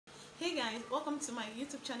Hey guys, welcome to my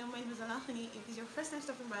YouTube channel. My name is Alahani. If it's your first time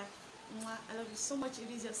stopping by, I love you so much. If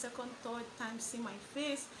it's your second, third time seeing my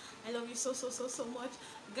face, I love you so much.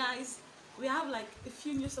 Guys, we have like a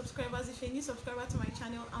few new subscribers. If you're a new subscriber to my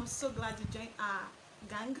channel, I'm so glad you joined our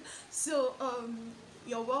gang. So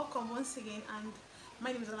you're welcome once again, and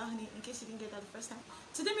my name is Alahani, in case you didn't get that the first time.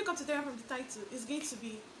 Today makeup tutorial from the title is going to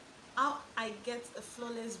be how I get a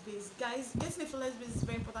flawless base. Guys, getting a flawless base is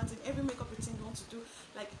very important in every makeup routine you want to do,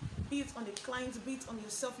 like be it on the client, be it on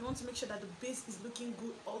yourself. You want to make sure that the base is looking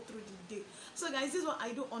good all through the day. So guys, this is what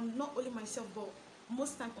I do on not only myself but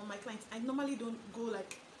most time on my clients. I normally don't go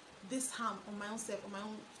like this harm on my own self, on my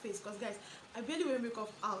own face, because guys, I barely wear makeup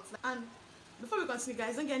out. And before we continue,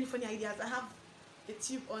 guys, don't get any funny ideas. I have a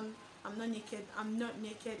tube on. I'm not naked. I'm not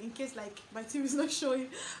naked. In case like my tube is not showing,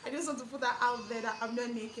 I just want to put that out there that I'm not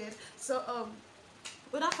naked. So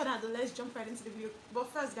without further ado, let's jump right into the video.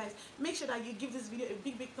 But first, guys, make sure that you give this video a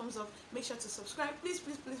big thumbs up. Make sure to subscribe. Please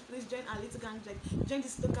join our little gang. Like, join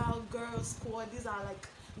this local girl squad. These are like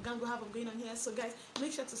gang we have going on here. So guys,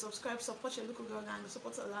 make sure to subscribe. Support your local girl gang.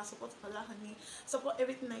 Support Allah. Support Allah honey. Support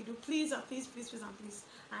everything I do. Please and please.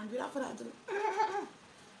 And without further ado.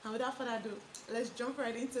 And without further ado, let's jump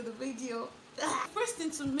right into the video. First thing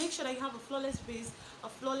to make sure that you have a flawless base, a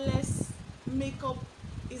flawless makeup,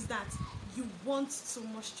 is that you want to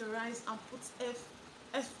moisturize and put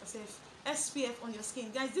SPF on your skin.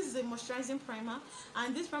 Guys, this is a moisturizing primer,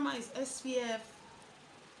 and this primer is SPF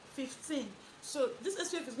 15. So this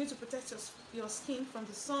SPF is going to protect your skin from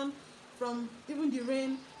the sun, from even the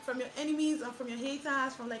rain, from your enemies and from your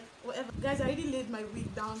haters, from like whatever. Guys, I already laid my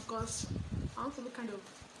wig down because I want to look kind of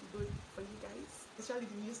good for you guys, especially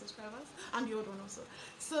the new subscribers and the old one also.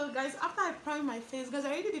 So guys, after I prime my face, guys, I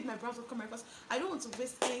already did my brows with camera because I don't want to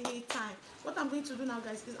waste any time. What I'm going to do now,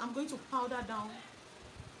 guys, is I'm going to powder down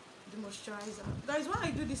the moisturizer. Guys, why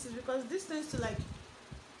I do this is because this tends to like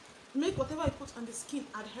make whatever I put on the skin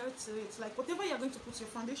adhere to it. Like whatever you're going to put, your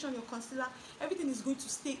foundation, your concealer, everything is going to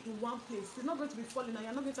stay in one place. It's not going to be falling out.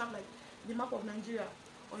 You're not going to have like the map of Nigeria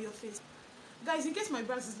on your face. Guys, in case my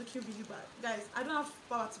brows is looking really bad, guys, I don't have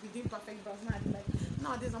power to be doing perfect brows now. Like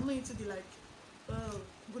nowadays, I'm not into the like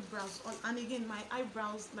good brows. And again, my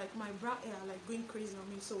eyebrows, like my brow hair, are like going crazy on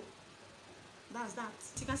me. So that's that.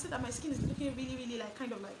 You can see that my skin is looking really like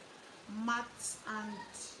kind of like matte and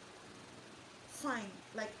fine,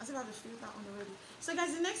 like as if I have a filter on already. So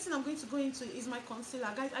guys, the next thing I'm going to go into is my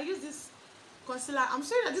concealer. Guys, I use this concealer. I'm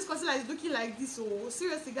sorry that this concealer is looking like this. Oh,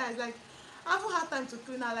 seriously, guys, like I haven't had time to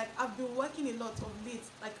clean her. Like I've been working a lot of late.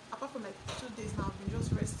 Like apart from like 2 days now, I've been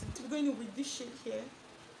just resting. I'm going in with this shade here.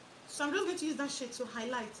 So I'm just going to use that shade to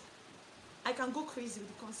highlight. I can go crazy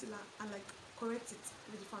with the concealer and like correct it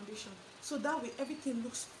with the foundation. So that way everything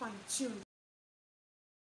looks fine tuned.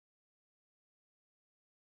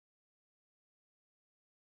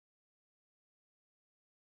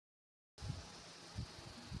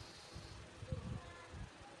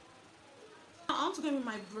 I want to go with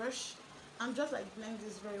my brush and just like blend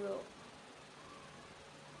this very well.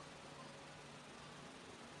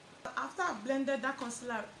 After I've blended that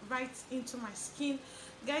concealer right into my skin,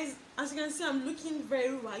 guys, as you can see, I'm looking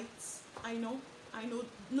very white. I know,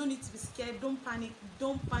 no need to be scared. Don't panic,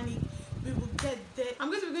 we will get there. I'm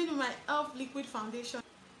going to be going to my e.l.f. liquid foundation,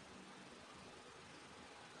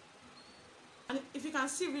 and if you can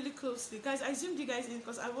see really closely, guys, I zoomed you guys in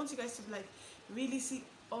because I want you guys to like really see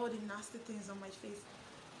all the nasty things on my face.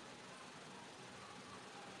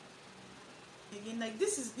 Again, like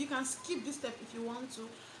this is, you can skip this step if you want to,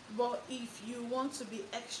 but if you want to be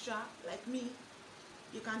extra like me,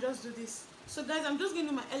 you can just do this. So guys, I'm just going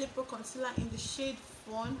to my LA Pro concealer in the shade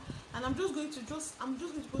Fawn, and I'm just going to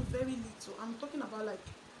put very little. I'm talking about like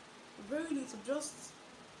very little, just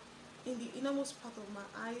in the innermost part of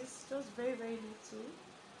my eyes, just very little.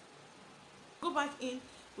 Go back in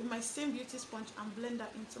with my same beauty sponge and blend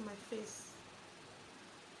that into my face.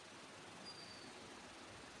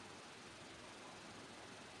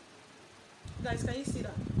 Guys, can you see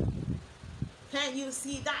that? Can you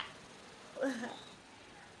see that?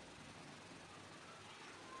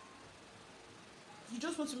 You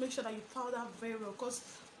just want to make sure that you powder very well, because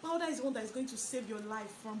powder is one that is going to save your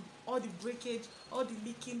life from all the breakage, all the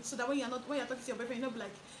leaking, so that when you're talking to your boyfriend, you're not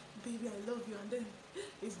like, baby, I love you, and then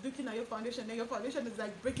it's looking at your foundation, then your foundation is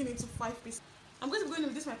like breaking into 5 pieces. I'm going to be going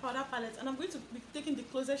with this my powder palette, and I'm going to be taking the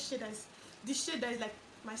closest shade, that is this shade that is like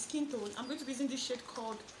my skin tone. I'm going to be using this shade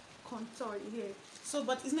called Contour here. So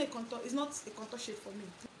but it's not a contour shade for me.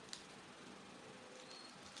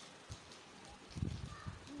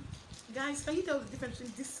 Guys, can you tell the difference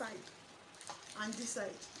between this side and this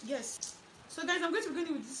side? Yes. So guys, I'm going to be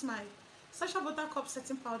going with this my Sacha Buttercup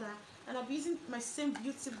setting powder, and I'll be using my same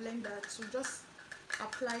beauty blender to just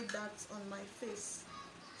apply that on my face.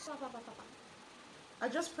 I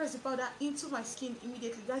just press the powder into my skin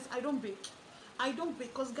immediately. Guys, I don't bake. I don't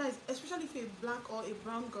bake because, guys, especially if you're a black or a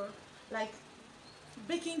brown girl, like,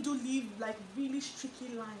 baking do leave like really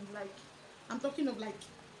streaky lines. Like, I'm talking of like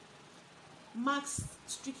max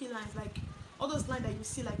streaky lines, like all those lines that you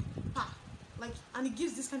see, like, pa, like, and it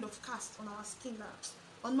gives this kind of cast on our skin, that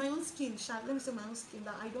on my own skin, let me say my own skin,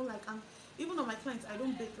 that I don't like. And even on my clients, I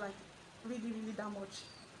don't bake like really that much.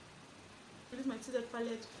 This is my Tized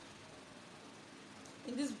palette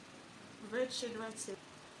in this red shade right here.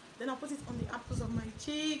 Then I'll put it on the apples of my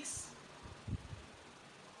cheeks.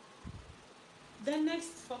 Then next,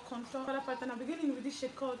 for contour color pattern, I'm beginning with this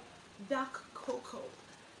shade called Dark Cocoa.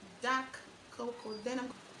 Dark Cocoa. Then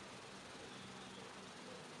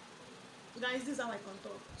guys, this is how I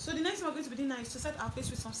contour. So the next thing we're going to be doing now is to set our face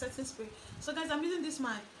with some setting spray. So guys, I'm using this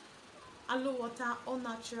my Aloe Water All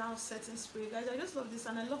Natural setting spray. Guys, I just love this,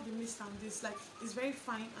 and I love the mist on this. Like, it's very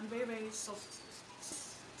fine and very soft.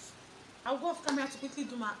 I'll go off camera to quickly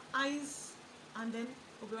do my eyes, and then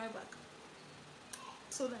we'll be right back.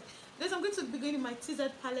 So like, guys, I'm going to be going in my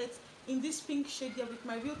Tized palette in this pink shade here with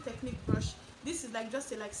my Real Technique brush. This is like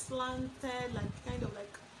just a like slanted, like kind of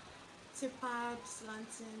like tapered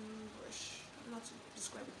slanting brush. I don't know how to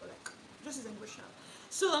describe it, but like just as a brush now.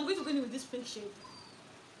 So I'm going to go in with this pink shade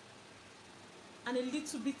and a little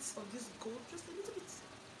bit of this gold, just a little bit,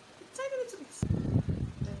 a tiny little bit.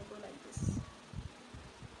 Then we'll go like this.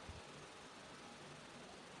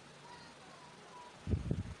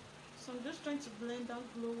 So I'm just trying to blend out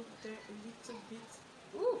glow there a little bit.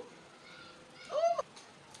 Ooh! Ooh!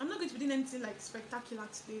 I'm not going to be doing anything like spectacular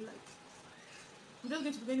today. Like, I'm just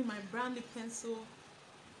going to be going with my brown lip pencil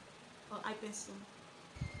or eye pencil.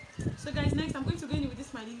 So guys, next I'm going to go in with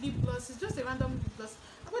this my lip gloss. It's just a random lip gloss.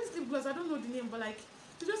 I bought this lip gloss, I don't know the name, but like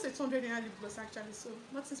it's just a 200 naira lip gloss actually. So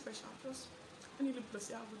nothing special. Just any lip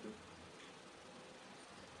gloss I would do.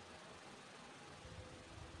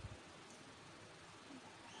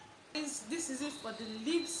 Guys, this is it for the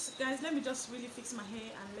lips. Guys, let me just really fix my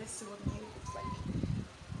hair and let's see what my hair looks like.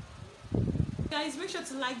 Guys, make sure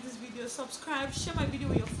to like this video, subscribe, share my video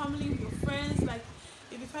with your family, with your friends. Like,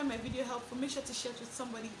 if you find my video helpful, make sure to share it with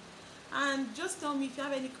somebody. And just tell me if you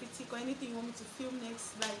have any critique or anything you want me to film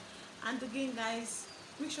next. Like, and again, guys,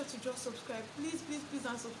 make sure to just subscribe. Please,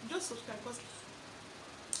 and just subscribe, because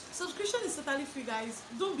subscription is totally free, guys.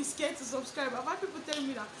 Don't be scared to subscribe. I've had people telling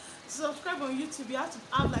me that to subscribe on YouTube you have to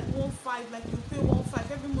have like 1.5, like you pay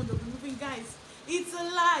 1.5 every month of removing. Guys, it's a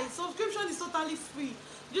lie. Subscription is totally free.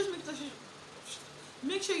 Just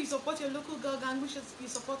make sure you support your local girl gang. Make sure you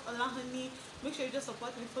support Olahani. Make sure you just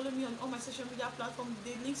support me. Follow me on all my social media platforms.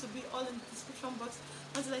 The links will be all in the description box.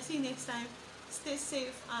 Until I see you next time, stay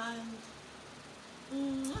safe and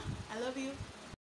I love you.